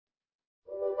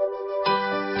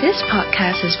This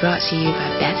podcast is brought to you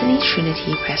by Bethany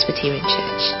Trinity Presbyterian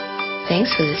Church.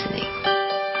 Thanks for listening.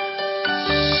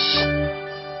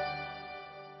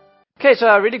 Okay, so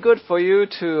really good for you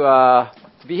to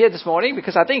be here this morning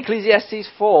because I think Ecclesiastes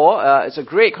 4 is a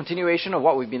great continuation of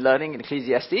what we've been learning in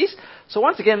Ecclesiastes. So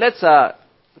once again, let's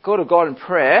go to God in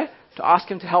prayer to ask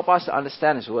Him to help us to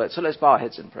understand His Word. So let's bow our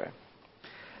heads in prayer.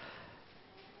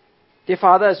 Dear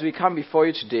Father, as we come before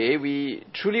you today, we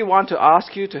truly want to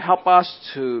ask you to help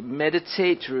us to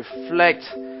meditate, to reflect,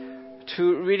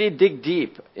 to really dig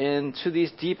deep into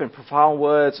these deep and profound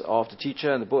words of the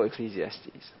teacher in the book of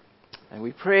Ecclesiastes. And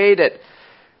we pray that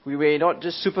we may not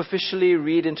just superficially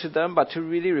read into them, but to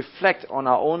really reflect on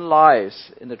our own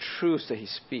lives in the truths that He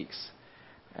speaks.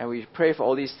 And we pray for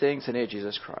all these things in the name of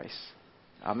Jesus Christ.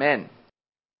 Amen.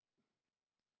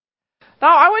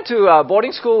 Now, I went to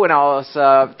boarding school when I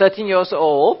was 13 years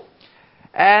old,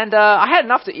 and I had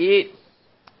enough to eat.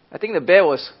 I think the bed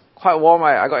was quite warm.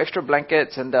 I got extra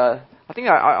blankets, and I think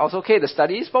I was okay with the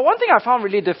studies. But one thing I found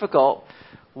really difficult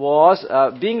was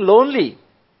being lonely,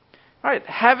 right?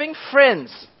 Having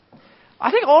friends. I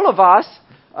think all of us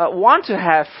want to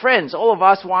have friends. All of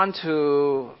us want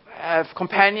to have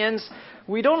companions.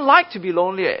 We don't like to be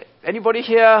lonely. Anybody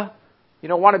here,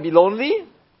 want to be lonely?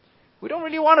 We don't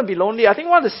really want to be lonely. I think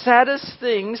one of the saddest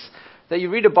things that you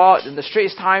read about in the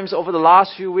Straits Times over the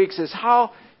last few weeks is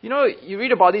how, you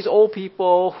read about these old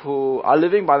people who are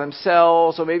living by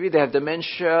themselves, or maybe they have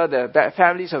dementia, their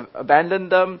families have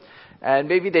abandoned them, and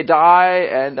maybe they die,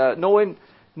 and no one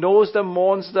knows them,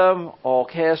 mourns them, or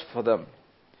cares for them.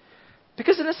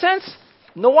 Because in a sense,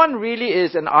 no one really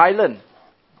is an island.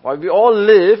 Right? We all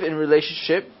live in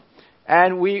relationship,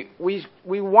 and we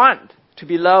want to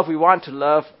be loved, we want to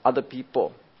love other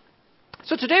people.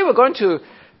 So today we're going to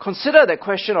consider the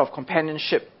question of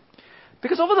companionship.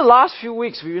 Because over the last few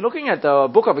weeks, we've been looking at the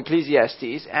book of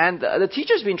Ecclesiastes, and the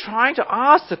teacher's been trying to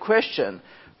ask the question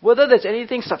whether there's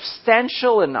anything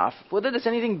substantial enough, whether there's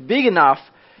anything big enough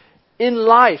in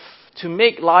life to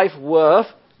make life worth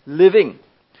living.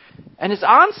 And his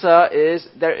answer is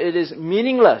that it is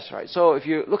meaningless, right? So if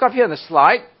you look up here on the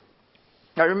slide,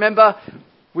 now remember,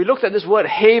 we looked at this word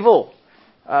havel,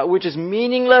 which is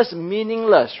meaningless,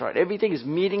 right? Everything is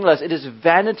meaningless. It is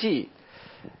vanity.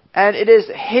 And it is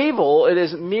havel, it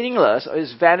is meaningless, it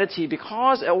is vanity,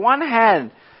 because at one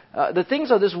hand, the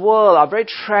things of this world are very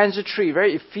transitory,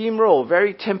 very ephemeral,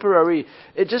 very temporary.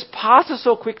 It just passes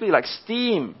so quickly like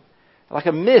steam, like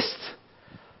a mist.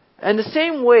 And the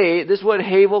same way, this word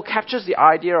havel captures the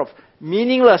idea of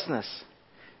meaninglessness.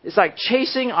 It's like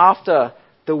chasing after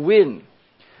the wind.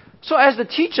 So as the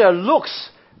teacher looks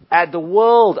at the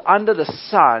world under the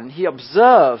sun, he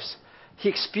observes, he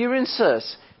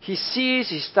experiences, he sees,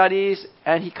 he studies,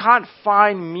 and he can't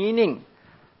find meaning.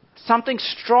 Something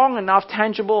strong enough,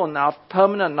 tangible enough,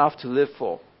 permanent enough to live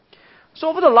for. So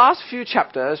over the last few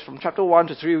chapters, from chapter 1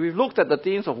 to 3, we've looked at the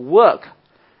themes of work,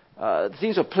 the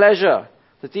themes of pleasure,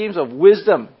 the themes of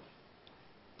wisdom.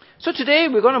 So today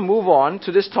we're going to move on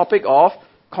to this topic of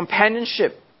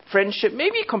companionship, friendship.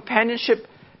 Maybe companionship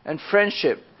and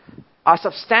friendship are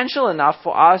substantial enough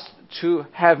for us to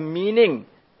have meaning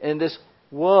in this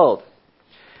world.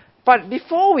 But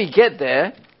before we get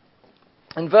there,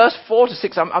 in verse 4 to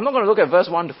 6, I'm not going to look at verse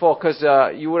 1 to 4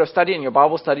 because you would have studied in your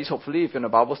Bible studies, hopefully, if you're in a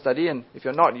Bible study, and if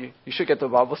you're not, you should get to a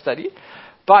Bible study.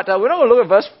 But we're not going to look at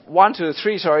verse 1 to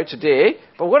 3, today,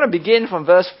 but we're going to begin from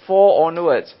verse 4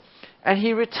 onwards. And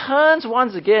he returns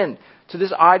once again to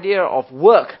this idea of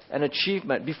work and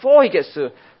achievement. Before he gets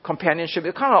to companionship,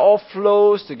 it kind of all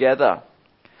flows together.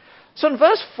 So in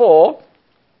verse 4,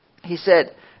 he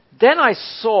said, "Then I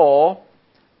saw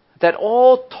that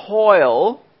all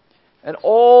toil and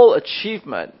all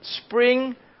achievement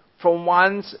spring from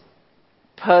one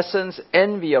person's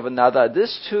envy of another.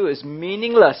 This too is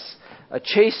meaningless, a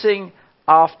chasing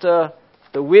after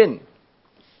the wind."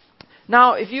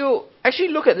 Now, if you actually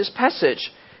look at this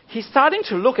passage, he's starting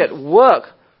to look at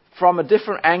work from a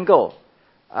different angle.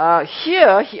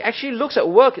 Here, he actually looks at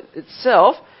work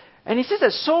itself, and he says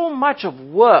that so much of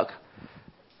work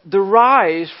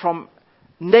derives from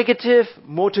negative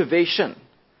motivation.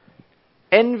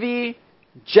 Envy,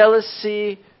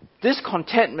 jealousy,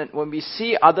 discontentment when we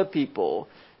see other people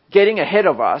getting ahead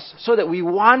of us so that we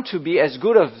want to be as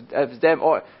good as them,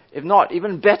 or if not,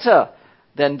 even better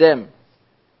than them.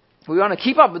 We want to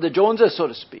keep up with the Joneses, so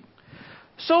to speak.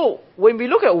 So, when we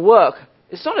look at work,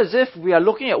 it's not as if we are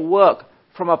looking at work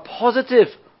from a positive,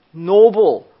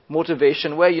 noble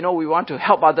motivation where, we want to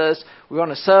help others, we want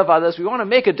to serve others, we want to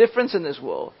make a difference in this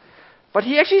world. But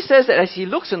he actually says that as he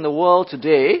looks in the world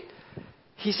today,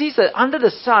 he sees that under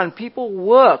the sun, people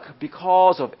work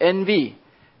because of envy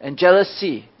and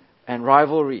jealousy and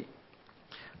rivalry.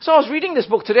 So I was reading this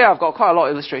book today. I've got quite a lot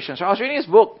of illustrations. So I was reading this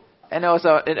book, and it was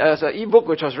an e-book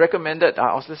which was recommended.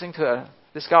 I was listening to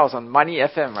this guy was on Money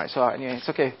FM, right? So anyway, it's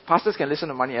okay. Pastors can listen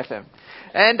to Money FM.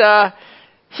 And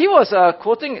he was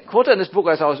quoted in this book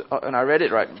when I read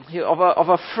it, right? Of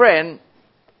a friend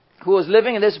who was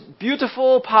living in this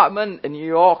beautiful apartment in New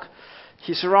York.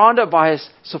 He's surrounded by his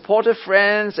supportive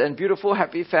friends and beautiful,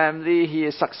 happy family. He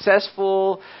is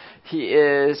successful. He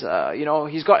is,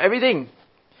 he's got everything.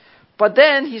 But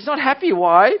then he's not happy.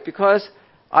 Why? Because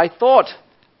I thought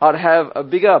I'd have a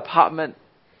bigger apartment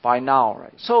by now,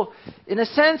 right? So, in a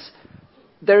sense,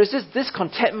 there is this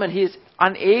discontentment. He is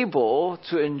unable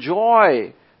to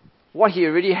enjoy what he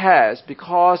already has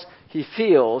because he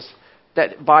feels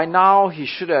that by now he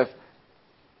should have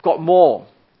got more.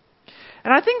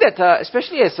 And I think that,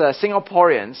 especially as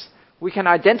Singaporeans, we can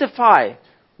identify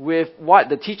with what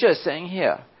the teacher is saying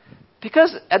here.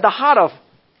 Because at the heart of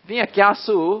being a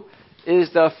kiasu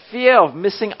is the fear of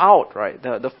missing out, right?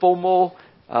 The FOMO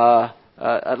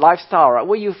lifestyle, right?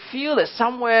 Where you feel that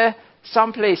somewhere,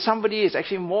 someplace, somebody is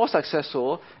actually more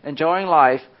successful, enjoying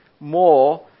life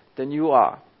more than you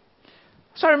are.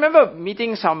 So I remember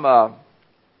meeting some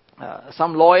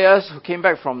lawyers who came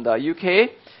back from the UK,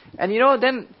 and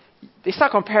then they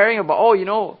start comparing about,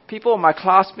 people, my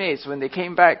classmates, when they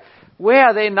came back, where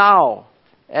are they now?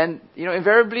 And,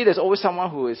 invariably there's always someone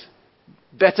who is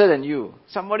better than you.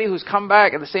 Somebody who's come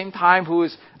back at the same time, who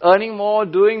is earning more,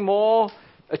 doing more,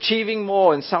 achieving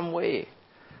more in some way.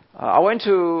 I went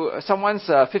to someone's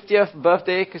 50th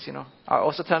birthday, because, I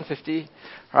also turned 50,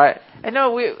 right? And,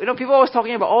 people always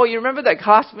talking about, you remember that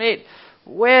classmate?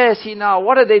 Where is he now?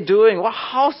 What are they doing? What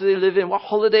house do they live in? What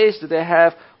holidays do they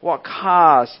have? What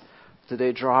cars do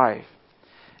they drive?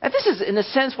 And this is, in a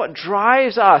sense, what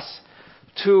drives us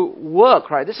to work,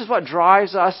 right? This is what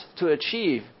drives us to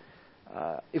achieve.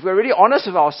 If we're really honest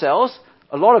with ourselves,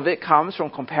 a lot of it comes from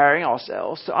comparing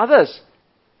ourselves to others.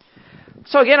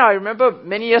 So again, I remember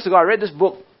many years ago, I read this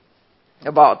book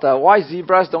about why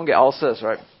zebras don't get ulcers,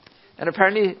 right? And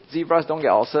apparently, zebras don't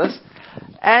get ulcers.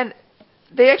 And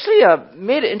they actually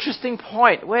made an interesting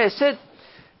point where it said,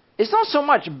 it's not so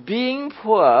much being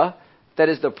poor that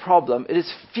is the problem, it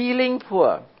is feeling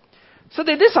poor. So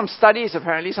they did some studies,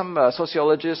 apparently, some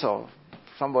sociologists or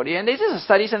somebody, and they did some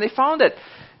studies and they found that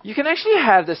you can actually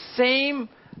have the same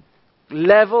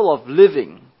level of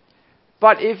living,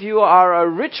 but if you are a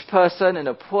rich person in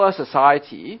a poor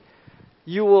society,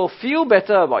 you will feel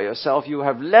better about yourself, you will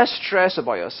have less stress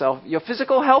about yourself, your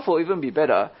physical health will even be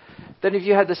better than if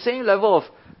you had the same level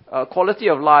of quality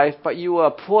of life, but you were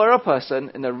a poorer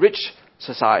person in a rich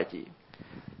society.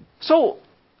 So,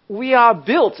 we are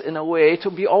built in a way to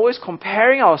be always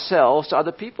comparing ourselves to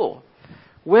other people.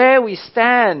 Where we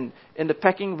stand in the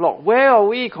pecking block, where are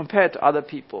we compared to other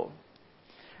people?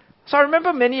 So I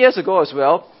remember many years ago as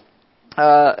well,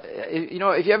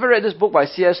 if you ever read this book by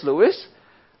C.S. Lewis,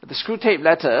 The Screwtape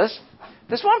Letters,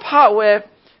 there's one part where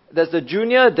there's the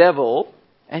junior devil,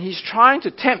 and he's trying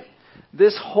to tempt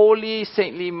this holy,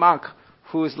 saintly monk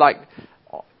who's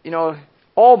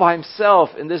all by himself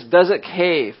in this desert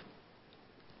cave.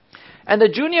 And the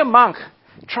junior monk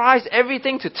tries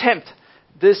everything to tempt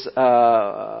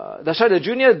the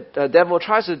junior devil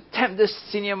tries to tempt this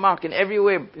senior monk in every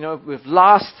way, with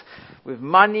lust, with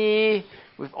money,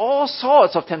 with all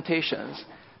sorts of temptations.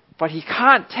 But he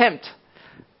can't tempt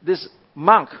this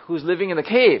monk who's living in the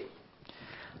cave.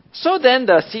 So then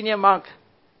the senior monk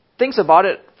thinks about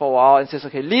it for a while and says,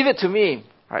 okay, leave it to me.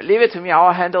 Right, leave it to me,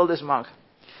 I'll handle this monk.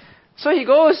 So he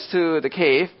goes to the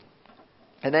cave,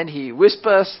 and then he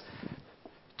whispers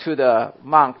to the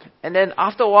monk. And then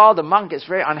after a while, the monk gets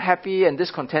very unhappy and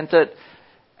discontented,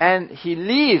 and he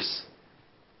leaves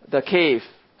the cave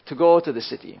to go to the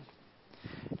city.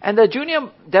 And the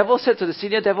junior devil said to the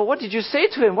senior devil, what did you say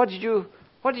to him? What did you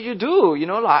do?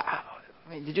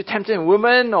 Did you tempt him with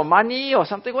women or money or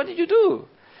something? What did you do?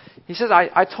 He says,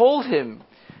 I told him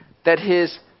that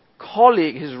his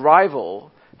colleague, his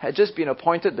rival, had just been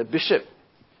appointed the bishop.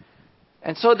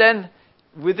 And so then,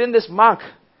 within this monk,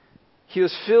 he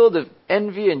was filled with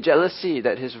envy and jealousy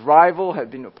that his rival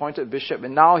had been appointed bishop,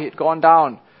 and now he had gone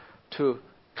down to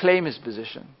claim his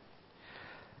position.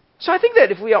 So I think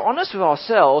that if we are honest with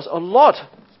ourselves, a lot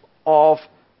of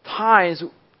times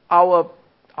our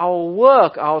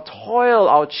work, our toil,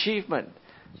 our achievement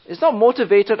is not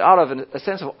motivated out of a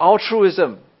sense of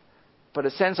altruism, but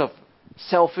a sense of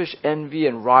selfish envy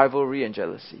and rivalry and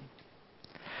jealousy.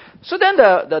 So then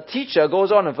the teacher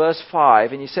goes on in verse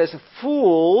 5 and he says,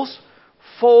 fools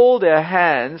fold their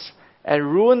hands and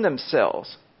ruin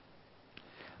themselves.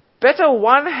 Better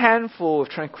one handful of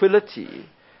tranquility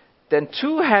than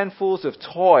 2 handfuls of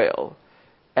toil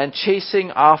and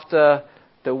chasing after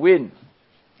the wind.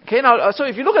 Okay, now, so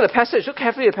if you look at the passage, look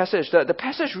carefully at the passage. The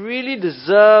passage really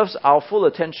deserves our full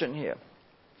attention here.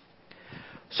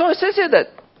 So it says here that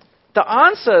the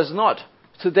answer is not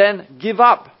to then give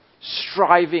up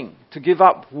striving, to give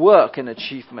up work and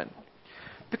achievement.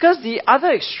 Because the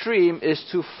other extreme is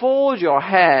to fold your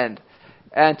hand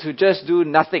and to just do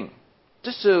nothing.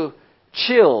 Just to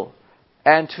chill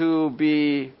and to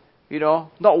be,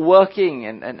 not working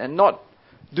and not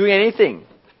doing anything.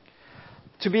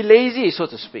 To be lazy, so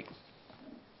to speak.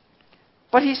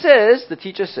 But he says, the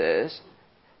teacher says,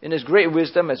 in his great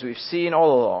wisdom, as we've seen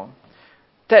all along,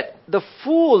 that the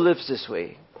fool lives this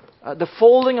way. The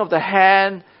folding of the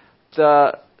hand,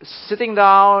 the sitting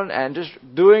down and just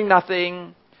doing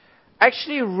nothing,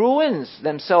 actually ruins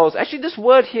themselves. Actually, this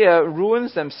word here,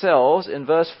 ruins themselves, in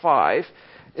verse 5,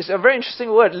 is a very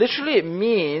interesting word. Literally, it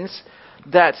means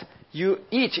that you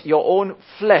eat your own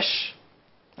flesh.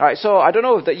 Alright, so I don't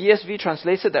know if the ESV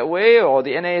translates it that way or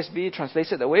the NASB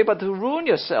translates it that way, but to ruin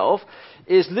yourself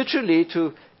is literally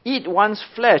to eat one's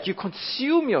flesh. You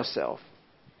consume yourself.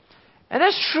 And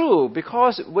that's true,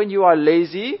 because when you are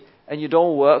lazy and you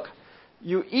don't work,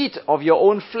 you eat of your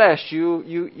own flesh.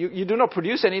 You do not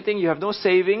produce anything. You have no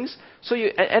savings. So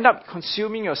you end up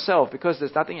consuming yourself because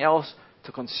there's nothing else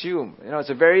to consume. It's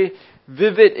a very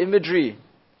vivid imagery.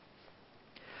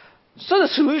 So the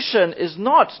solution is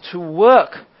not to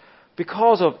work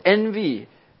because of envy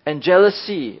and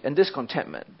jealousy and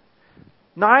discontentment.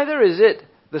 Neither is it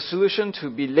the solution to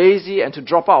be lazy and to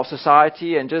drop out of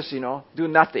society and just, do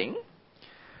nothing.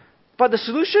 But the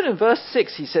solution in verse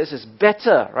 6, he says, is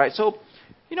better, right? So,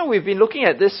 we've been looking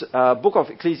at this book of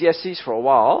Ecclesiastes for a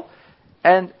while,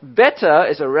 and better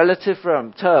is a relative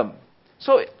term.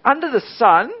 So, under the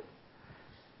sun,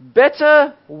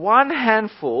 better one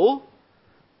handful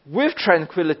with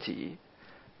tranquility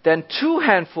than 2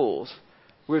 handfuls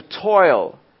with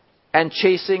toil and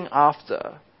chasing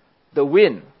after the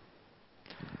wind.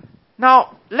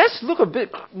 Now, let's look a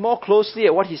bit more closely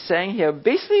at what he's saying here.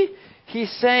 Basically,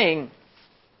 he's saying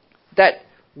that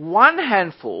one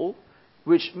handful,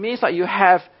 which means that you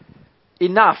have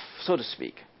enough, so to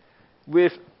speak,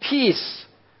 with peace,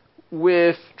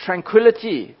 with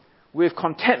tranquility, with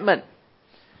contentment,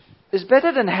 is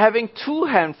better than having 2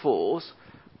 handfuls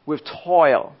with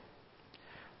toil.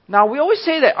 Now, we always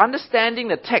say that understanding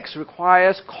the text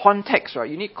requires context, right?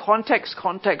 You need context.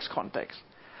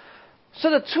 So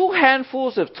the 2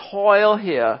 handfuls of toil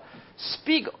here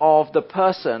speak of the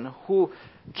person who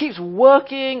keeps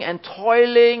working and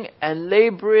toiling and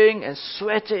laboring and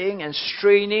sweating and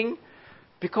straining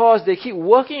because they keep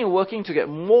working and working to get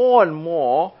more and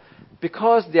more,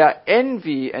 because their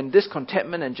envy and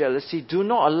discontentment and jealousy do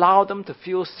not allow them to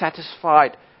feel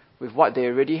satisfied with what they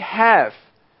already have.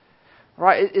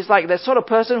 Right? It's like that sort of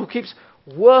person who keeps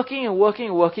working and working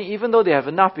and working even though they have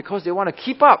enough, because they want to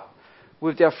keep up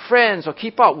with their friends or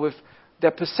keep up with their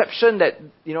perception that,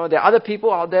 there are other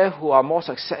people out there who are more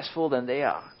successful than they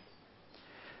are.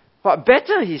 But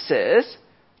better, he says,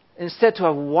 instead to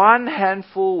have one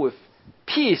handful with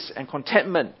peace and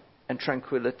contentment and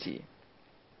tranquility.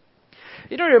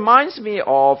 It reminds me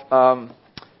of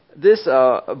this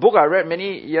book I read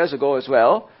many years ago as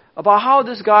well, about how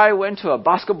this guy went to a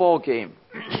basketball game.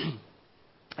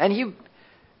 And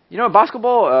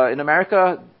basketball in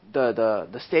America,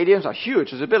 the stadiums are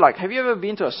huge. It's a bit like, have you ever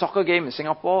been to a soccer game in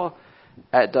Singapore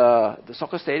at the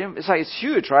soccer stadium? It's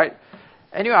huge, right?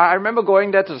 Anyway, I remember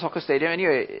going there to the soccer stadium.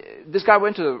 Anyway, this guy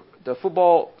went to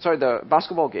the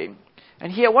basketball game,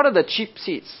 and he had one of the cheap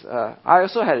seats. I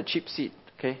also had a cheap seat,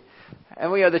 okay?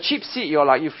 And when you have the cheap seat,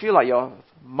 you feel like you're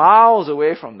miles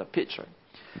away from the pitch, right?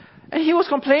 And he was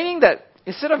complaining that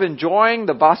instead of enjoying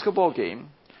the basketball game,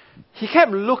 he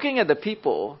kept looking at the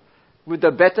people with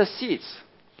the better seats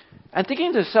and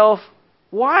thinking to himself,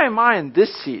 why am I in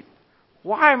this seat?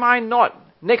 Why am I not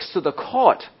next to the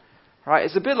court? Right?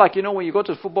 It's a bit like, when you go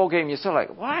to a football game, you're sort of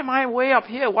like, why am I way up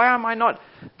here? Why am I not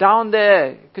down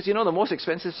there? Because, the most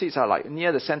expensive seats are like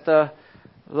near the center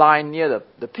line, near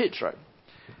the pitch, right?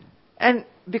 And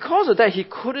because of that, he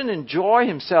couldn't enjoy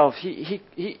himself.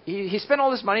 He spent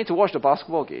all this money to watch the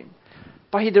basketball game,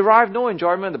 but he derived no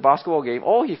enjoyment in the basketball game.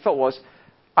 All he felt was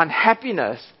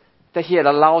unhappiness that he had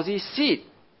a lousy seat.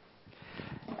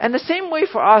 And the same way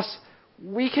for us,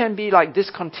 we can be like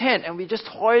discontent and we're just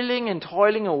toiling and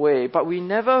toiling away, but we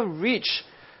never reach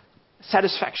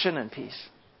satisfaction and peace.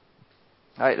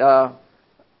 Right?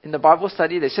 In the Bible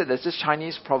study, they said there's this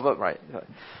Chinese proverb, right?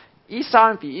 一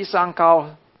山比一山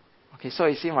高. Okay, so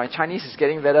you see, my Chinese is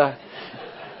getting better.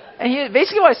 And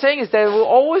basically what he's saying is there will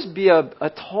always be a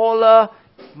taller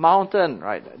mountain,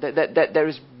 right? That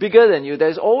is bigger than you.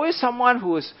 There's always someone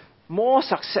who is more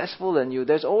successful than you.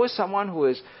 There's always someone who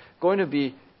is going to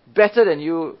be better than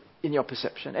you in your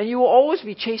perception. And you will always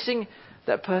be chasing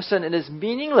that person, and it's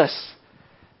meaningless.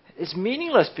 It's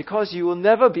meaningless because you will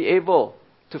never be able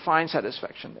to find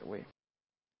satisfaction that way.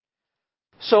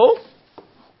 So,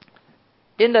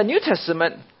 in the New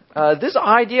Testament, this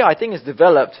idea, I think, is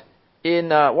developed in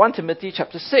 1 Timothy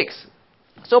chapter 6.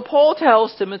 So Paul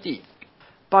tells Timothy,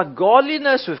 "But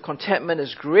godliness with contentment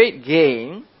is great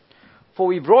gain, for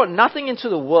we brought nothing into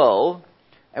the world,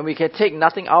 and we can take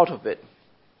nothing out of it.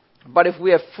 But if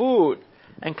we have food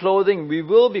and clothing, we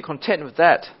will be content with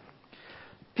that."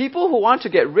 People who want to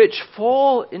get rich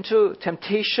fall into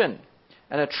temptation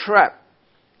and a trap,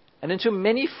 and into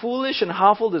many foolish and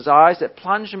harmful desires that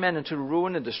plunge men into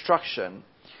ruin and destruction.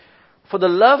 For the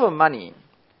love of money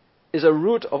is a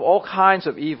root of all kinds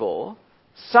of evil.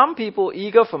 Some people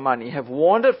eager for money have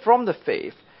wandered from the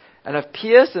faith and have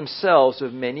pierced themselves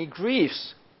with many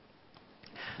griefs.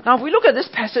 Now, if we look at this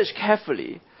passage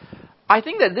carefully, I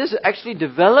think that this actually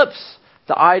develops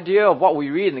the idea of what we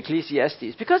read in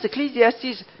Ecclesiastes, because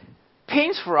Ecclesiastes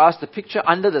paints for us the picture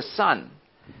under the sun.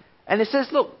 And it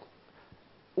says, look,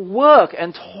 work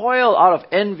and toil out of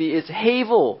envy is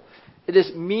hateful. It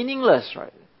is meaningless,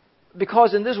 right?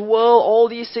 Because in this world, all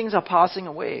these things are passing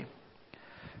away.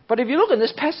 But if you look in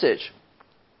this passage,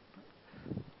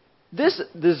 this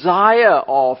desire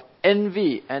of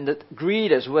envy and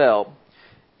greed as well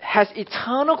has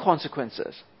eternal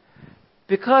consequences.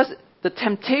 Because the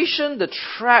temptation, the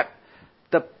trap,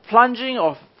 the plunging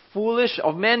of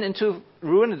men into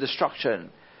ruin and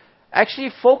destruction actually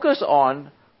focus on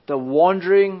the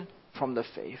wandering from the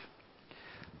faith.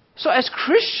 So as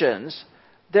Christians,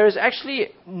 there is actually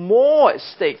more at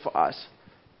stake for us.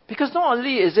 Because not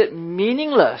only is it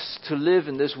meaningless to live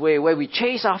in this way where we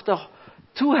chase after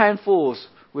two handfuls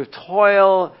with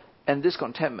toil and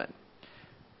discontentment,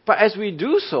 but as we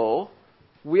do so,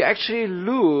 we actually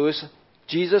lose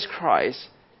Jesus Christ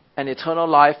and eternal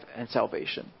life and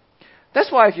salvation.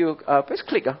 That's why if you, please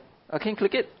click, can you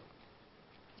click it?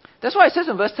 That's why it says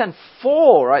in verse 10,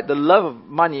 "For," right, the love of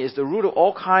money is the root of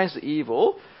all kinds of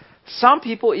evil. Some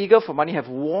people eager for money have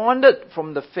wandered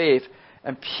from the faith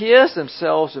and pierced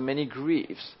themselves with many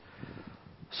griefs.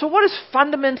 So what is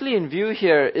fundamentally in view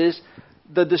here is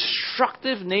the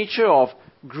destructive nature of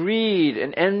greed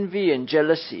and envy and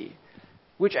jealousy,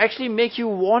 which actually make you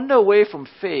wander away from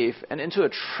faith and into a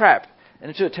trap and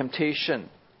into a temptation,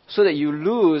 so that you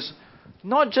lose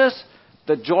not just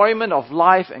the enjoyment of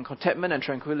life and contentment and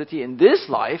tranquility in this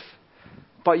life,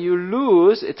 but you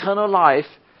lose eternal life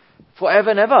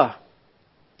forever and ever.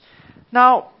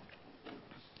 Now,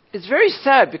 it's very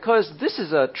sad because this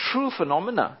is a true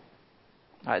phenomena.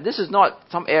 Right? This is not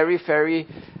some airy-fairy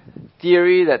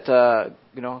theory that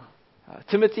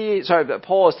that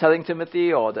Paul is telling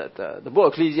Timothy, or that the book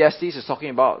of Ecclesiastes is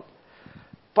talking about.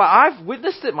 But I've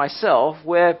witnessed it myself,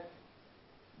 where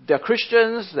there are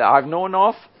Christians that I've known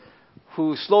of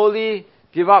who slowly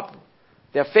give up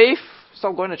their faith,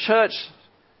 stop going to church,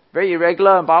 very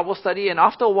irregular in Bible study, and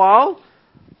after a while,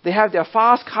 they have their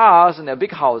fast cars and their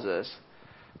big houses,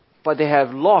 but they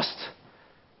have lost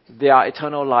their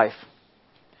eternal life.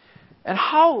 And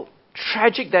how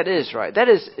tragic that is, right? That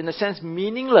is, in a sense,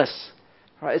 meaningless.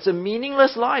 Right? It's a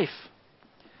meaningless life.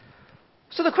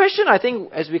 So the question, I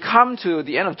think, as we come to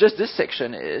the end of just this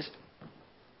section is,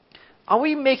 are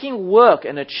we making work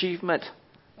and achievement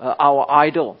our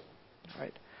idol?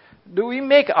 Right? Do we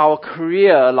make our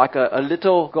career like a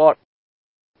little god?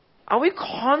 Are we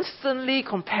constantly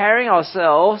comparing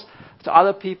ourselves to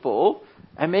other people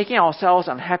and making ourselves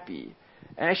unhappy,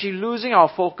 and actually losing our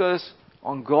focus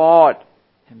on God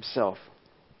Himself?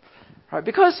 Right?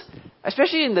 Because,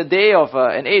 especially in the day of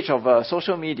an age of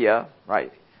social media,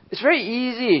 right, it's very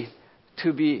easy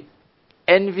to be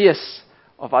envious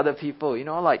of other people. You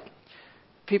know, like,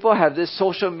 people have this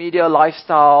social media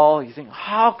lifestyle. You think,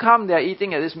 how come they're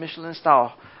eating at this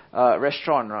Michelin-style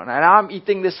restaurant, right? And I'm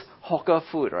eating this hawker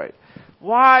food, right?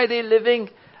 Why are they living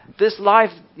this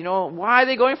life? You know, why are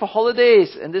they going for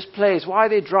holidays in this place? Why are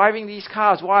they driving these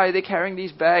cars? Why are they carrying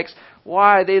these bags?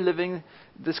 Why are they living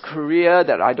this career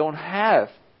that I don't have?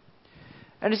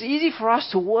 And it's easy for us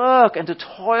to work and to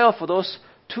toil for those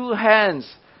two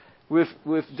hands with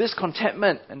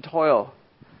discontentment and toil.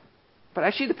 But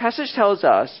actually the passage tells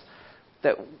us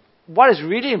that what is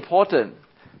really important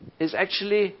is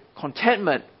actually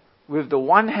contentment with the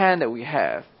one hand that we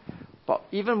have, but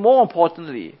even more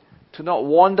importantly, to not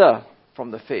wander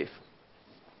from the faith.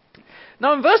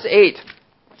 Now in verse 8,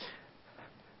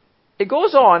 it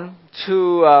goes on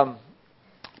to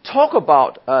talk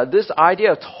about this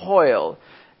idea of toil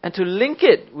and to link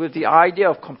it with the idea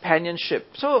of companionship.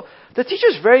 So the teacher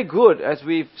is very good, as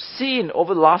we've seen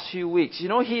over the last few weeks. You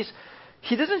know, he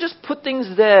doesn't just put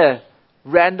things there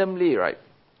randomly, right?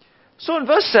 So in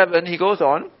verse 7, he goes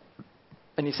on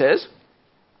and he says,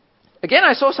 "Again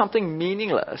I saw something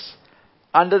meaningless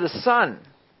under the sun.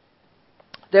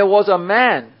 There was a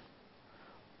man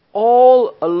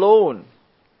all alone.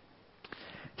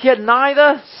 He had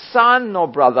neither son nor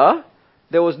brother.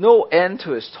 There was no end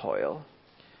to his toil.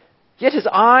 Yet his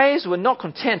eyes were not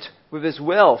content with his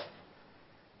wealth.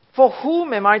 For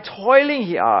whom am I toiling,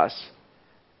 he asked,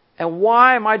 and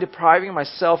why am I depriving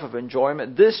myself of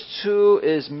enjoyment? This too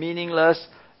is meaningless,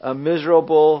 a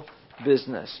miserable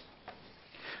business."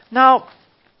 Now,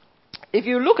 if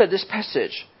you look at this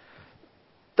passage,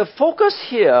 the focus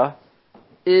here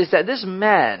is that this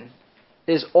man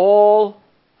is all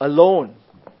alone.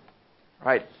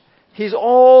 Right? He's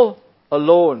all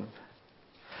alone.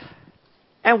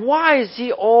 And why is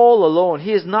he all alone?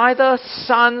 He is neither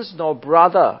sons nor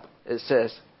brother, it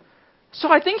says. So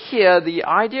I think here the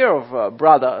idea of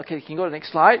brother, okay, you can go to the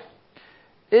next slide,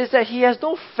 is that he has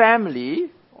no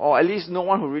family, or at least no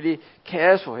one who really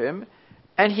cares for him,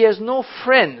 and he has no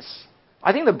friends.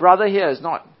 I think the brother here is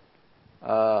not,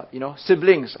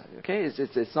 siblings, okay?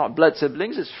 It's not blood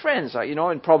siblings, it's friends. Right? You know,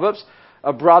 in Proverbs,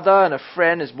 a brother and a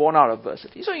friend is born out of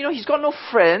adversity. So, he's got no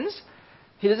friends.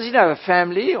 He doesn't seem to have a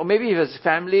family, or maybe if he has a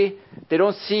family, they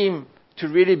don't seem to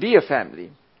really be a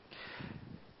family.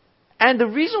 And the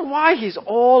reason why he's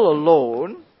all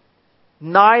alone,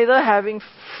 neither having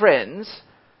friends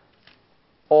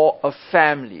or a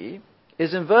family,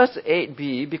 is in verse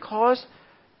 8b, because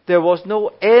there was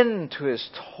no end to his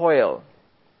toil.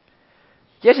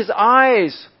 Yet his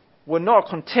eyes were not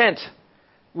content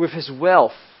with his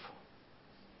wealth.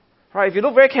 Right? If you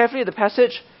look very carefully at the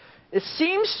passage, it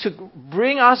seems to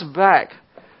bring us back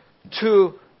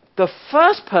to the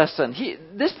first person.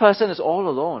 This person is all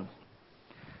alone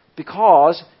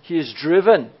because he is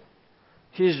driven.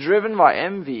 He is driven by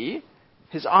envy.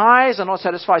 His eyes are not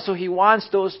satisfied, so he wants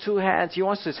those two hands. He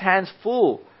wants his hands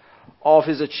full of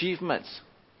his achievements.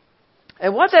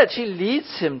 And what that actually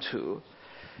leads him to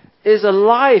is a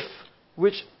life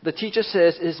which the teacher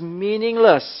says is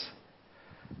meaningless.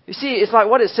 You see, it's like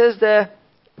what it says there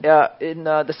in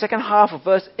the second half of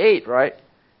verse 8, right?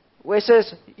 Where it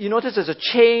says, you notice there's a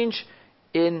change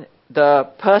in the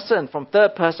person from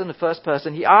third person to first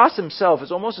person. He asks himself,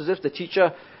 it's almost as if the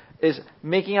teacher is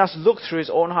making us look through his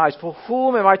own eyes. For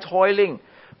whom am I toiling?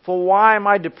 For why am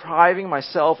I depriving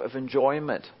myself of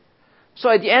enjoyment? So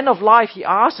at the end of life, he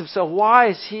asks himself, why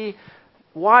is he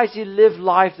live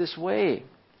life this way?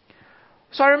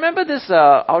 So I remember this,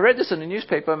 I read this in the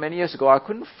newspaper many years ago. I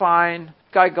couldn't find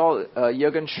a guy called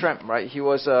Jürgen Schrempp, right? He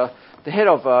was the head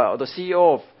of, the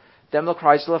CEO of Daimler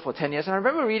Chrysler for 10 years. And I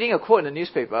remember reading a quote in the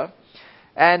newspaper.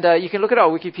 And you can look it up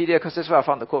on Wikipedia because that's where I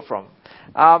found the quote from.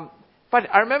 But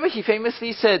I remember he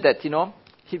famously said that,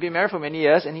 he'd been married for many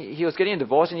years and he was getting a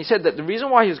divorce. And he said that the reason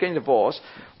why he was getting divorced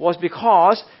was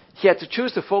because he had to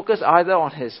choose to focus either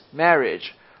on his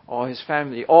marriage or his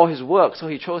family or his work. So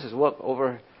he chose his work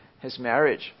over his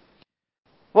marriage.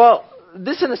 Well,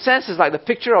 this in a sense is like the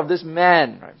picture of this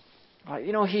man,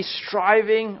 right? He's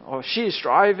striving, or she is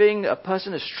striving, a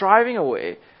person is striving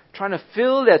away, trying to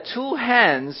fill their two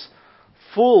hands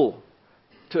full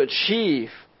to achieve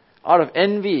out of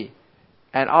envy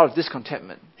and out of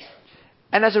discontentment.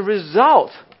 And as a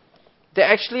result, they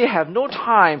actually have no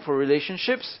time for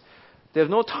relationships, they have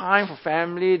no time for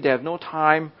family, they have no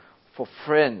time for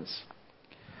friends.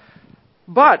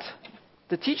 But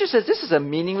the teacher says this is a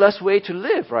meaningless way to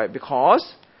live, right?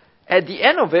 Because at the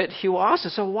end of it, he will ask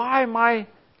himself, why am I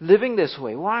living this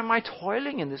way? Why am I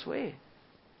toiling in this way?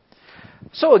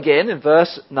 So again, in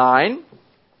verse 9,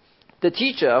 the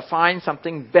teacher finds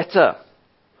something better.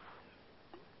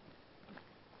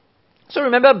 So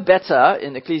remember, better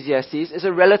in Ecclesiastes is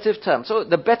a relative term. So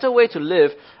the better way to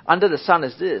live under the sun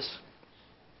is this.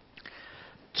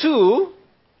 Two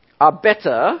are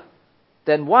better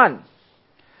than one,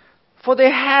 for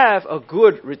they have a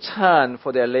good return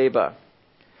for their labor.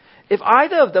 If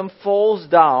either of them falls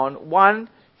down, one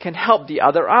can help the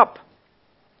other up.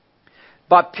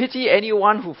 But pity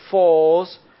anyone who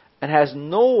falls and has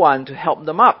no one to help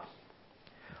them up.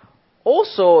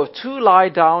 Also, if two lie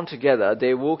down together,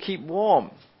 they will keep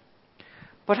warm.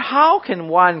 But how can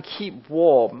one keep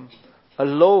warm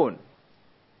alone?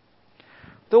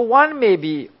 Though one may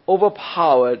be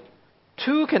overpowered,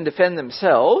 two can defend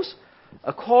themselves.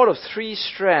 A cord of 3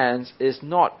 strands is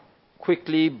not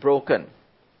quickly broken.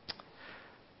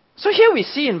 So here we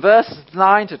see in verse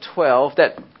 9 to 12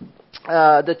 that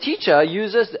the teacher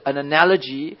uses an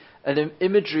analogy, an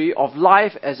imagery of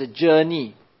life as a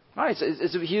journey. Right?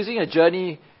 It's using a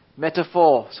journey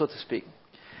metaphor, so to speak.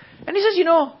 And he says,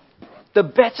 the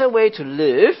better way to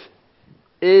live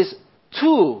is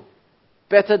two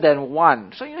better than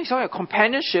one. So,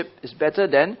 companionship is better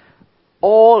than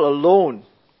all alone.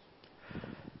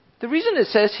 The reason it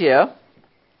says here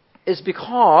is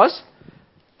because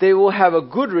they will have a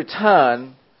good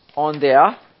return on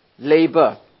their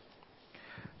labor.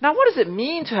 Now, what does it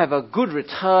mean to have a good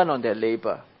return on their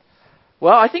labor?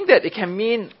 Well, I think that it can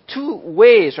mean two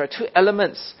ways, right? Two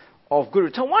elements of good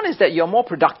return. One is that you're more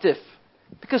productive,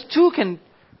 because two can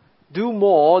do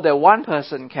more than one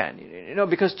person can.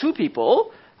 Because two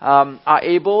people are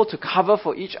able to cover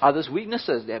for each other's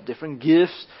weaknesses. They have different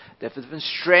gifts, they have different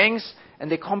strengths, and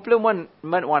they complement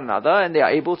one another, and they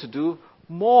are able to do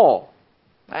more.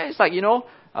 Right? It's like,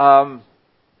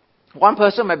 one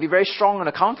person might be very strong in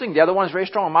accounting, the other one is very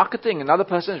strong in marketing, another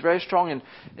person is very strong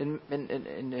in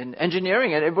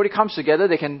engineering, and everybody comes together,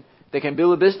 they can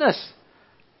build a business.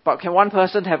 But can one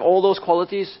person have all those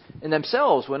qualities in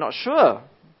themselves? We're not sure.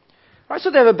 Right?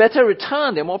 So they have a better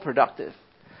return, they're more productive.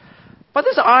 But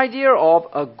this idea of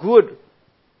a good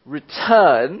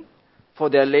return for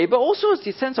their labor also is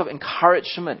the sense of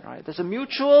encouragement. Right? There's a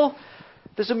mutual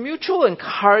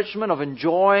encouragement of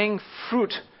enjoying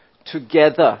fruit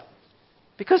together.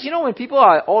 Because, when people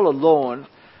are all alone,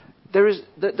 there is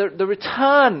the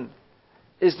return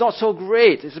is not so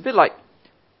great. It's a bit like,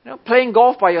 playing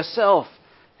golf by yourself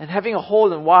and having a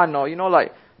hole in one, or,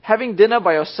 like having dinner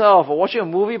by yourself or watching a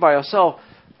movie by yourself.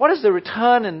 What is the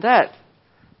return in that?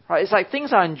 Right? It's like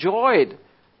things are enjoyed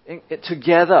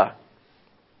together.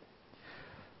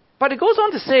 But it goes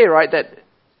on to say, right, that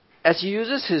as he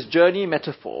uses his journey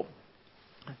metaphor,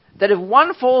 that if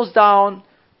one falls down,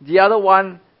 the other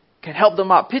one can help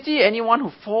them up. Pity anyone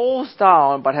who falls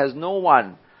down but has no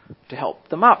one to help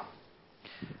them up.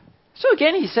 So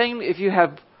again, he's saying if you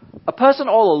have a person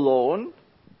all alone,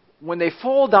 when they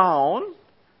fall down,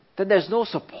 then there's no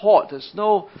support, there's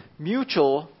no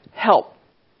mutual help.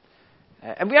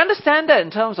 And we understand that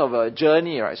in terms of a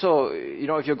journey, right? So,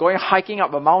 if you're going hiking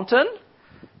up a mountain,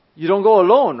 you don't go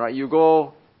alone, right? You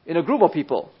go in a group of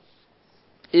people.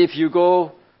 If you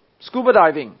go scuba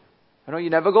diving, you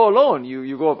never go alone.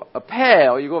 You go with a pair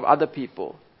or you go with other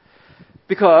people.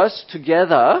 Because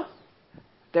together,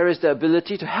 there is the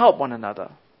ability to help one another.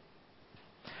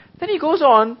 Then he goes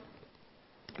on,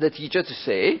 the teacher, to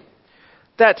say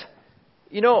that,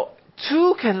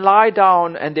 two can lie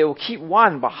down and they will keep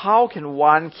one, but how can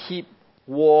one keep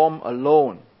warm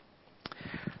alone?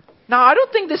 Now, I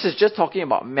don't think this is just talking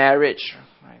about marriage,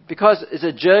 right? Because it's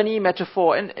a journey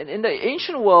metaphor. And in the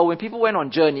ancient world, when people went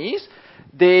on journeys,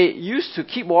 they used to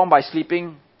keep warm by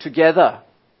sleeping together.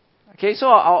 Okay, so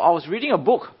I was reading a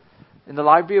book in the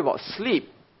library about sleep,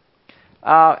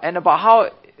 and about how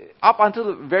up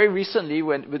until very recently,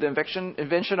 with the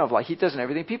invention of like heaters and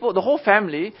everything, the whole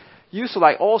family used to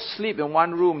like all sleep in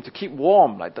one room to keep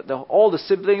warm. Like all the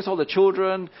siblings, all the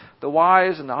children, the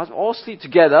wives and the husband, all sleep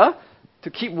together to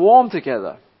keep warm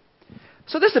together.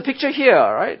 So that's the picture here,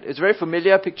 right? It's a very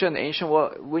familiar picture in the ancient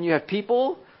world. When you have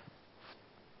people,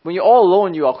 when you're all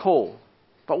alone, you are cold.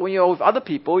 But when you're with other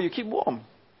people, you keep warm.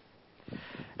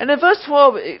 And in verse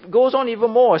 12, it goes on even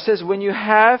more. It says, when you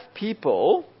have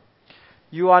people,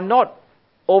 you are not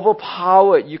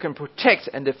overpowered. You can protect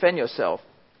and defend yourself.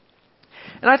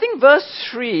 And I think verse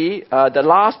 3, the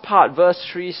last part, verse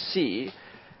 3c,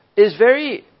 is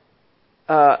very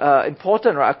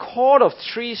important, right? A cord of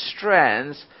 3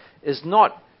 strands is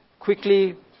not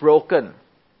quickly broken.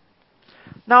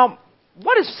 Now,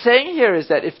 what it's saying here is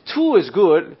that if 2 is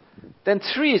good, then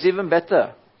 3 is even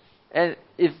better. And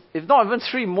if not even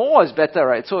 3 more is better,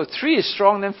 right? So if 3 is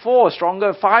strong, then 4 is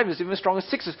stronger, 5 is even stronger,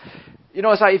 6 is...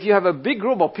 it's like if you have a big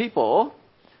group of people,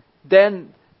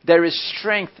 then there is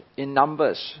strength in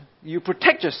numbers. You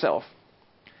protect yourself.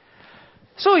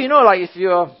 So, like if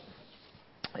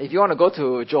you want to go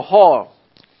to Johor,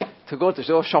 to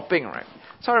go shopping, right?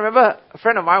 So I remember a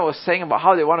friend of mine was saying about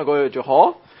how they want to go to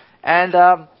Johor,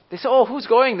 and they said, oh, who's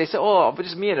going? They said, oh,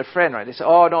 just me and a friend, right? They said,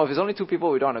 oh, no, if there's only 2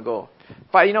 people, we don't want to go.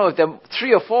 But, if there are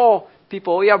 3 or 4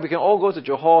 people, yeah, we can all go to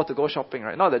Johor to go shopping,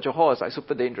 right? Not that Johor is like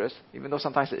super dangerous, even though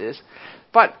sometimes it is.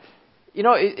 But,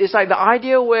 it's like the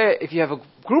idea where if you have a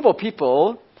group of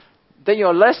people, then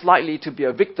you're less likely to be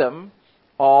a victim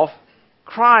of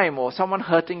crime or someone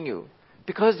hurting you.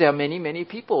 Because there are many, many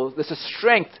people. There's a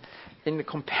strength in the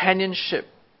companionship.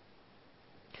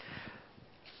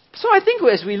 So I think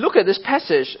as we look at this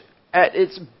passage, at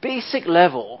its basic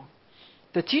level,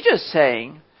 the teacher is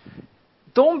saying,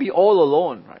 don't be all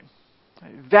alone, right?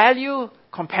 Value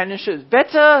companionship.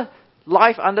 Better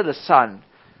life under the sun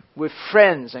with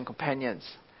friends and companions.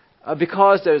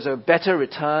 Because there is a better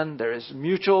return, there is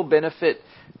mutual benefit,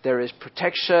 there is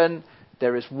protection,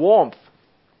 there is warmth.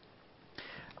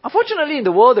 Unfortunately, in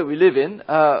the world that we live in,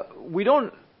 we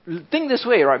don't think this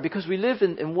way, right? Because we live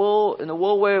in a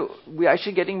world where we're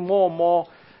actually getting more and more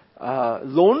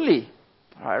lonely.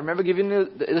 I remember giving you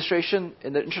the illustration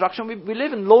in the introduction. We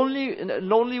live in a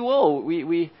lonely world.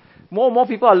 More and more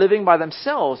people are living by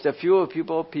themselves. There are fewer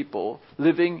people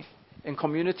living in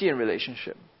community and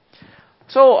relationship.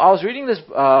 So I was reading this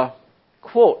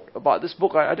quote about this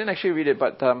book. I didn't actually read it,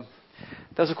 but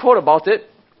there's a quote about it.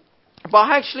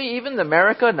 But actually, even in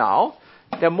America now,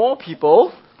 there are more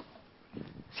people.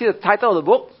 See the title of the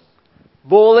book?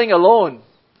 Bowling Alone.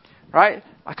 Right?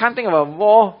 I can't think of a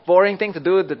more boring thing to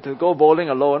do than to go bowling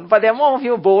alone. But there are more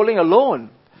people bowling alone.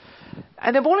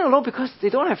 And they're bowling alone because they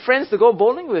don't have friends to go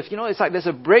bowling with. It's like there's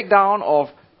a breakdown of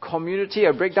community,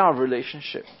 a breakdown of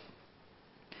relationship.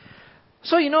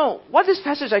 So, what this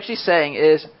passage is actually saying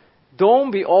is, don't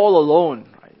be all alone.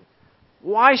 Right?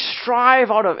 Why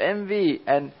strive out of envy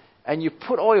and you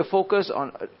put all your focus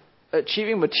on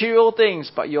achieving material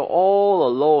things, but you're all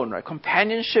alone, right?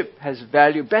 Companionship has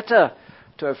value. Better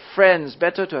to have friends,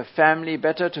 better to have family,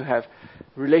 better to have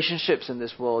relationships in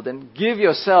this world, and give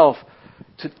yourself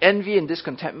to envy and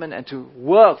discontentment and to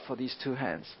work for these two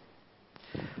hands.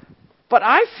 But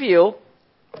I feel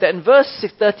that in verse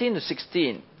 13 to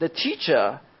 16, the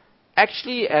teacher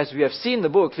actually, as we have seen in the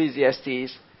book of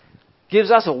Ecclesiastes,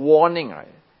 gives us a warning, right?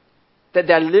 That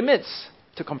there are limits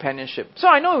to companionship. So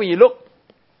I know when you look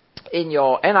in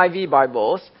your NIV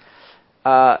Bibles,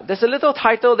 there's a little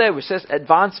title there which says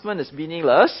advancement is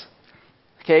meaningless.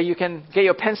 Okay, you can get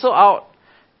your pencil out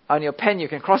on your pen, you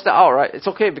can cross that out, right? It's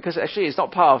okay because actually it's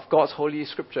not part of God's holy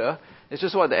scripture. It's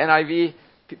just what the NIV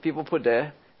people put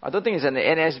there. I don't think it's in the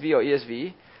NSV or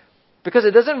ESV. Because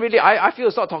it doesn't really, I feel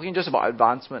it's not talking just about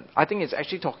advancement. I think it's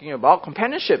actually talking about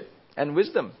companionship and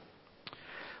wisdom.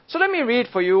 So let me read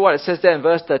for you what it says there in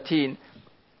verse 13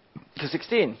 to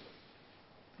 16.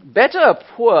 Better a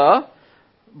poor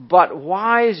but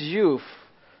wise youth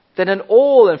than an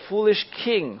old and foolish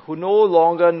king who no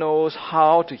longer knows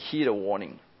how to heed a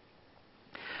warning.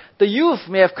 The youth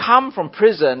may have come from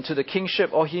prison to the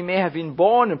kingship, or he may have been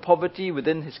born in poverty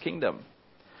within his kingdom.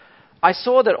 I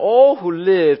saw that all who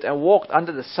lived and walked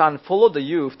under the sun followed the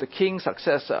youth, the king's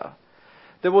successor.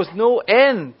 There was no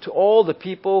end to all the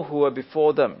people who were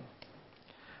before them.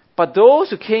 But those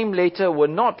who came later were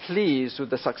not pleased with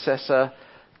the successor.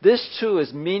 This too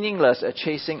is meaningless, a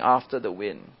chasing after the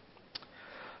wind.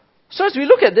 So as we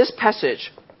look at this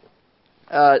passage,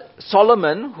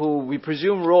 Solomon, who we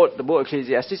presume wrote the book of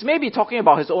Ecclesiastes, may be talking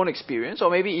about his own experience, or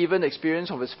maybe even the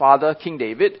experience of his father, King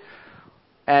David.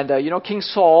 And, King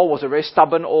Saul was a very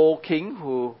stubborn old king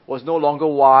who was no longer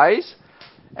wise.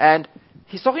 And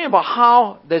he's talking about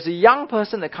how there's a young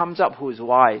person that comes up who is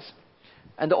wise.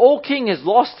 And the old king has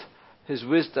lost his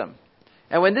wisdom.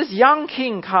 And when this young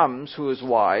king comes who is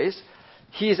wise,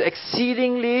 he is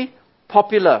exceedingly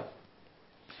popular.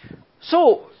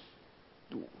 So,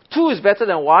 2 is better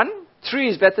than 1, 3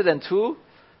 is better than 2.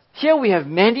 Here we have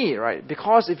many, right?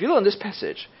 Because if you look at this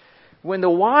passage, when the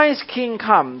wise king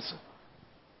comes,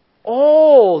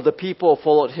 all the people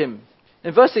followed him.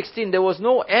 In verse 16, there was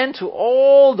no end to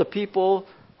all the people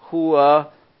who were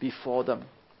before them.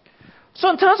 So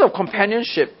in terms of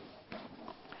companionship,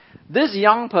 this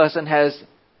young person has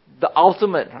the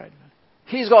ultimate, right?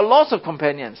 He's got lots of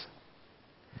companions.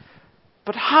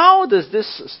 But how does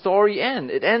this story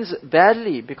end? It ends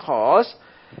badly because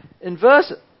in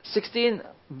verse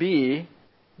 16b,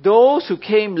 those who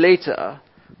came later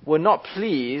were not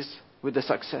pleased with the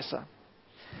successor.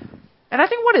 And I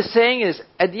think what it's saying is,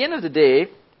 at the end of the day,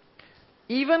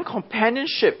 even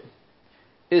companionship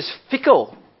is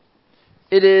fickle.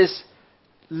 It is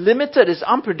limited, it's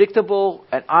unpredictable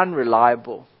and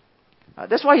unreliable.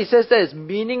 That's why he says that it's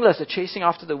meaningless, a chasing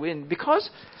after the wind. Because,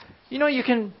 you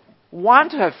can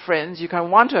want to have friends, you can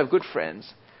want to have good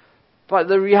friends, but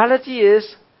the reality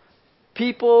is,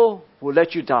 people will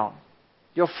let you down.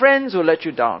 Your friends will let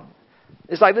you down.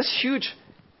 It's like this huge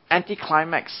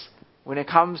anticlimax when it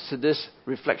comes to this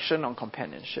reflection on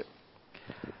companionship.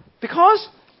 Because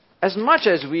as much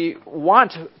as we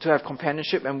want to have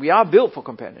companionship, and we are built for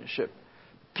companionship,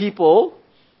 people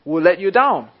will let you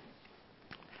down.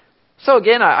 So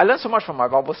again, I learned so much from my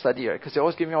Bible study, right? Because they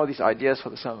always give me all these ideas for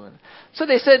the sermon. So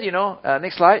they said,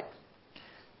 next slide,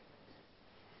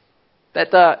 that,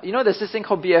 there's this thing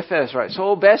called BFFs, right?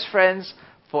 So best friends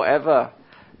forever.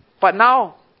 But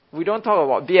now, we don't talk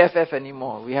about BFF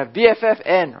anymore. We have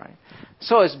BFFN, right?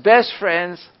 So it's best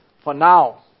friends for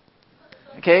now.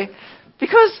 Okay?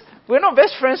 Because we're not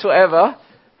best friends forever,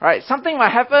 right? Something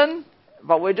might happen,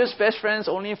 but we're just best friends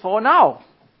only for now.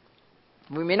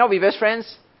 We may not be best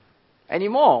friends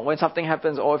anymore when something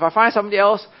happens. Or if I find somebody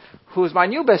else who's my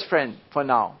new best friend for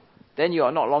now, then you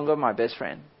are no longer my best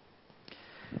friend.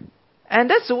 And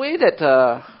that's the way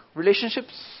that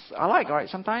relationships are like, right?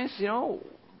 Sometimes,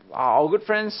 our good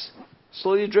friends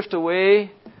slowly drift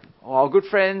away, or our good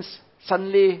friends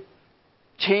suddenly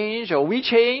change, or we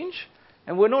change,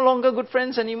 and we're no longer good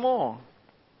friends anymore.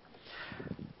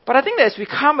 But I think that as we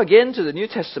come again to the New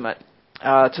Testament,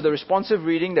 to the responsive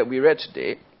reading that we read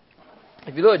today,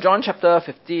 if you look at John chapter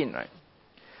 15,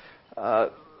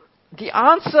 right, the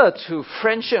answer to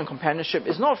friendship and companionship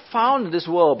is not found in this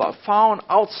world, but found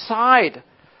outside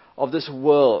of this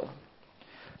world.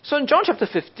 So in John chapter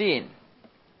 15,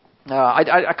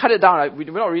 I cut it down.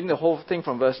 We're not reading the whole thing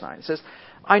from verse 9. It says,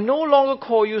 I no longer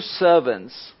call you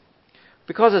servants,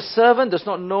 because a servant does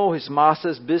not know his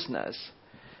master's business.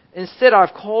 Instead,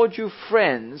 I've called you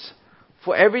friends,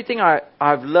 for everything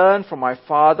I've learned from my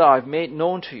Father I've made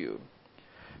known to you.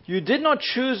 You did not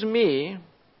choose me,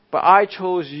 but I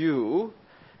chose you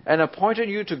and appointed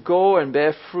you to go and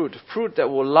bear fruit that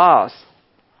will last.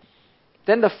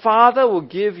 Then the Father will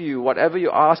give you whatever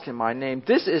you ask in my name.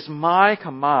 This is my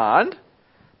command.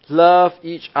 Love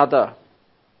each other.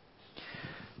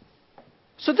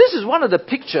 So this is one of the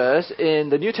pictures in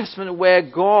the New Testament where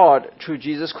God, through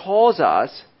Jesus, calls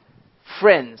us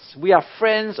friends. We are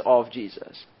friends of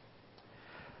Jesus.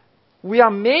 We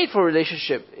are made for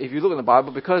relationship, if you look in the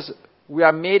Bible, because we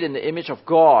are made in the image of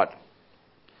God.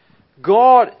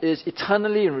 God is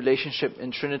eternally in relationship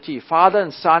in Trinity. Father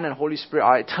and Son and Holy Spirit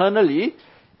are eternally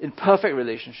in perfect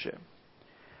relationship.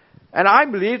 And I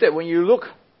believe that when you look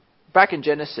back in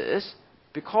Genesis,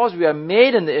 because we are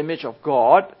made in the image of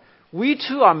God, we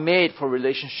too are made for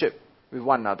relationship with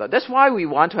one another. That's why we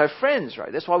want to have friends,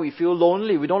 right? That's why we feel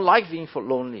lonely. We don't like being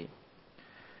lonely.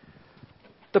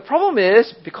 The problem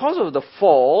is, because of the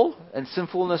fall and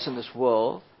sinfulness in this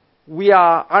world, we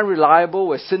are unreliable,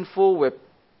 we're sinful,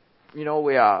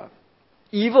 we are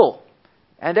evil.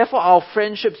 And therefore our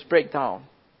friendships break down.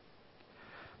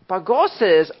 But God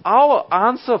says our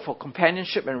answer for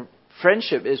companionship and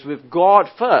friendship is with God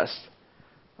first.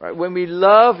 Right? When we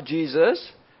love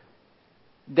Jesus,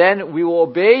 then we will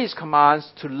obey His commands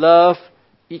to love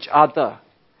each other.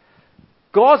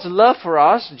 God's love for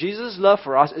us, Jesus' love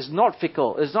for us, is not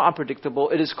fickle, it's not unpredictable,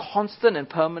 it is constant and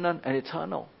permanent and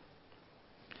eternal.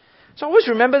 So I always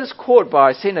remember this quote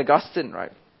by St. Augustine,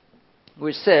 right?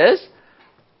 Which says,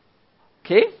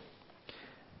 okay,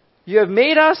 you have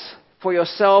made us for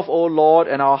yourself, O Lord,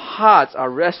 and our hearts are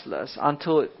restless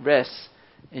until it rests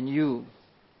in you.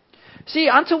 See,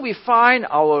 until we find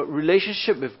our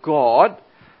relationship with God,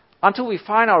 until we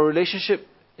find our relationship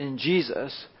in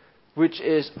Jesus, which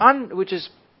is not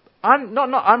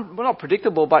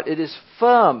predictable, but it is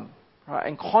firm, right,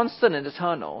 and constant and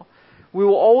eternal, we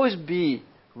will always be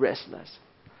restless.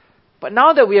 But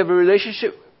now that we have a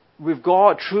relationship with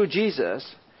God through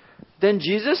Jesus, then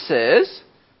Jesus says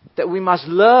that we must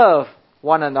love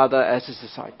one another as His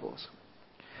disciples.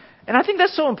 And I think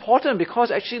that's so important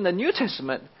because actually in the New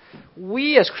Testament,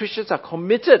 we as Christians are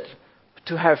committed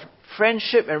to have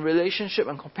friendship and relationship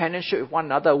and companionship with one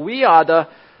another. We are the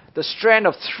strand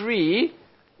of three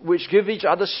which give each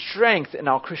other strength in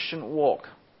our Christian walk.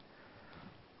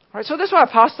 Right, so that's why a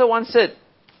pastor once said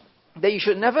that you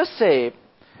should never say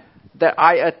that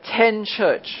I attend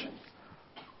church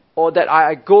or that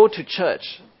I go to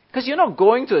church. Because you're not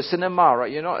going to a cinema,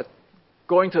 right? You're not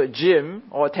going to a gym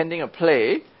or attending a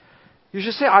play. You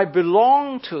should say, I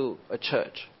belong to a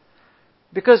church.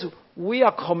 Because we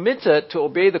are committed to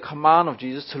obey the command of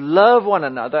Jesus, to love one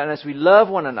another, and as we love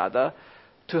one another,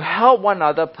 to help one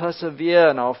another persevere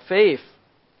in our faith.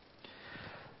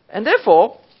 And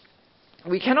therefore,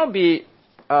 we cannot be,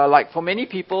 like for many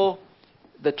people,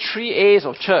 the 3 A's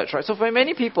of church, right? So for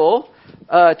many people,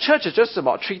 church is just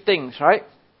about 3 things, right?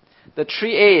 The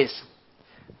 3 A's.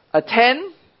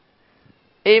 Attend,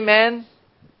 amen,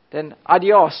 then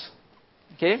adios.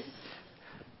 Okay?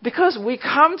 Because we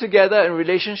come together in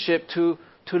relationship to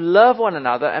love one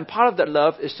another, and part of that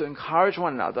love is to encourage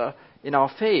one another in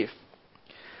our faith.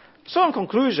 So in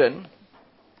conclusion,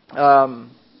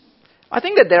 I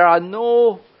think that there are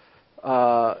no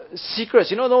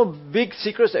secrets, no big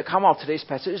secrets that come out of today's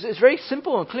passage. It's very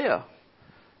simple and clear.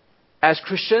 As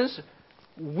Christians,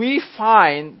 we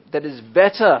find that it's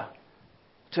better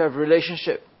to have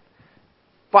relationship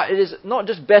But it is not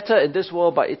just better in this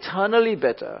world, but eternally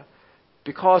better,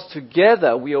 because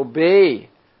together we obey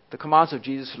the commands of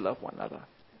Jesus to love one another.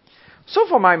 So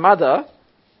for my mother,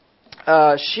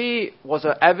 she was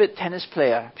an avid tennis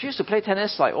player. She used to play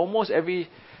tennis like almost every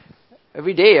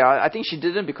day. I think she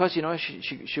didn't because,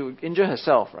 she would injure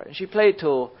herself, right? She played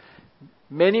till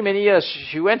many, many years.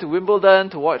 She went to Wimbledon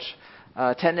to watch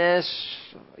tennis.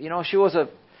 She was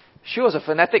a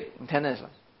fanatic in tennis.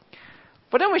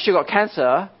 But then when she got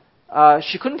cancer,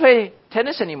 she couldn't play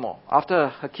tennis anymore after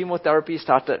her chemotherapy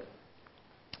started.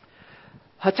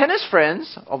 Her tennis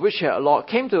friends, of which she had a lot,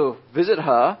 came to visit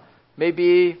her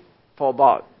maybe for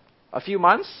about a few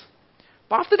months.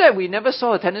 But after that, we never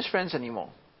saw her tennis friends anymore.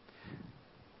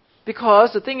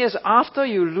 Because the thing is, after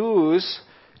you lose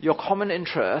your common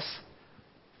interest,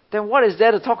 then what is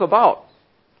there to talk about?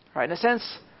 Right? In a sense,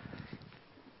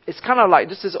 it's kind of like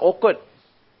this is awkward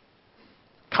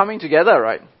coming together,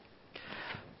 right?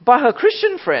 But her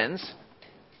Christian friends,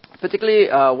 particularly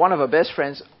one of her best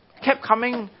friends, kept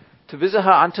coming to visit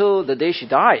her until the day she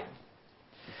died.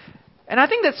 And I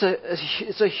think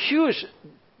it's a huge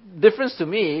difference to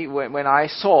me when I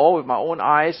saw with my own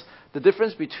eyes the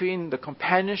difference between the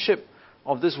companionship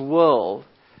of this world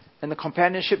and the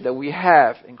companionship that we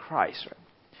have in Christ. Right?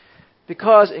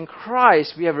 Because in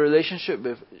Christ we have a relationship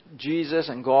with Jesus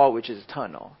and God which is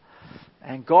eternal.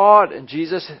 And God and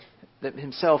Jesus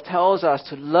himself tells us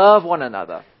to love one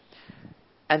another.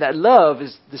 And that love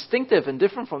is distinctive and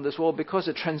different from this world because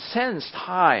it transcends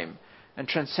time and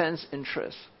transcends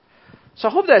interest. So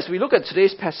I hope that as we look at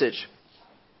today's passage,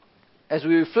 as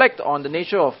we reflect on the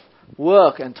nature of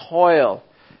work and toil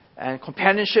and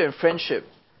companionship and friendship,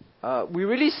 we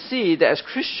really see that as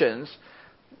Christians,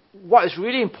 what is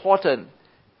really important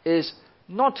is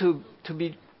not to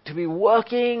be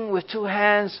working with two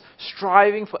hands,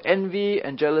 striving for envy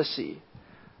and jealousy,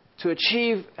 to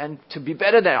achieve and to be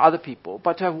better than other people,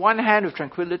 but to have one hand with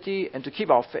tranquility and to keep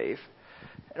our faith.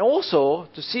 And also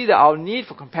to see that our need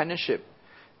for companionship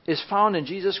is found in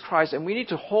Jesus Christ, and we need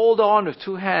to hold on with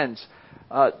two hands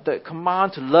the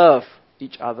command to love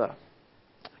each other.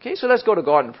 Okay, so let's go to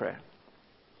God in prayer.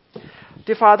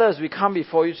 Dear Father, as we come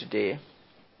before you today,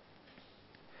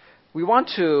 we want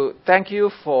to thank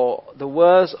you for the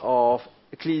words of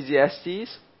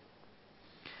Ecclesiastes,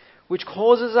 which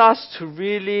causes us to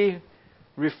really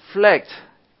reflect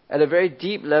at a very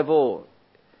deep level,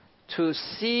 to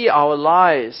see our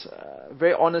lives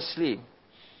very honestly,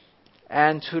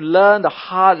 and to learn the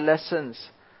hard lessons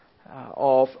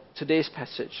of today's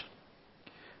passage.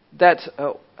 That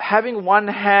having one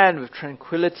hand with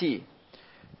tranquility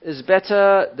is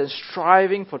better than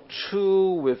striving for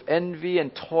two with envy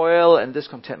and toil and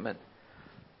discontentment.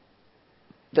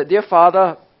 That, dear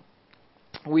Father,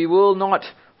 we will not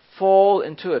fall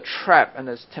into a trap and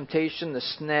a temptation, a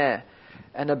snare,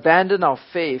 and abandon our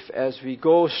faith as we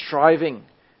go striving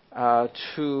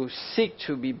to seek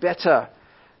to be better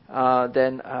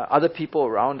than other people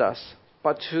around us,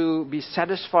 but to be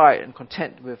satisfied and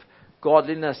content with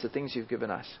godliness, the things you've given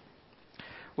us.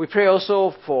 We pray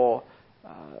also for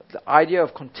the idea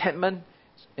of contentment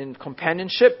in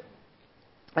companionship,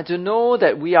 and to know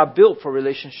that we are built for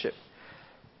relationship.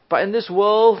 But in this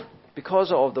world,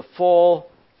 because of the fall,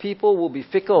 people will be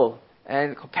fickle,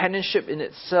 and companionship in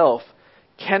itself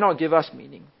cannot give us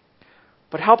meaning.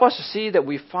 But help us to see that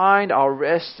we find our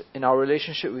rest in our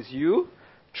relationship with you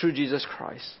through Jesus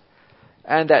Christ.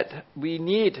 And that we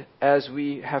need, as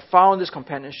we have found this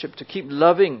companionship, to keep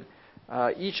loving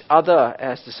each other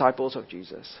as disciples of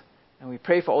Jesus. And we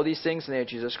pray for all these things in the name of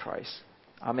Jesus Christ.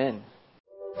 Amen.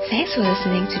 Thanks for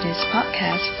listening to this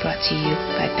podcast brought to you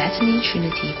by Bethany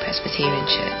Trinity Presbyterian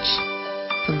Church.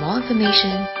 For more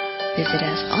information, visit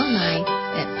us online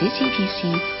at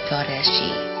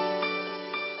busypc.sg.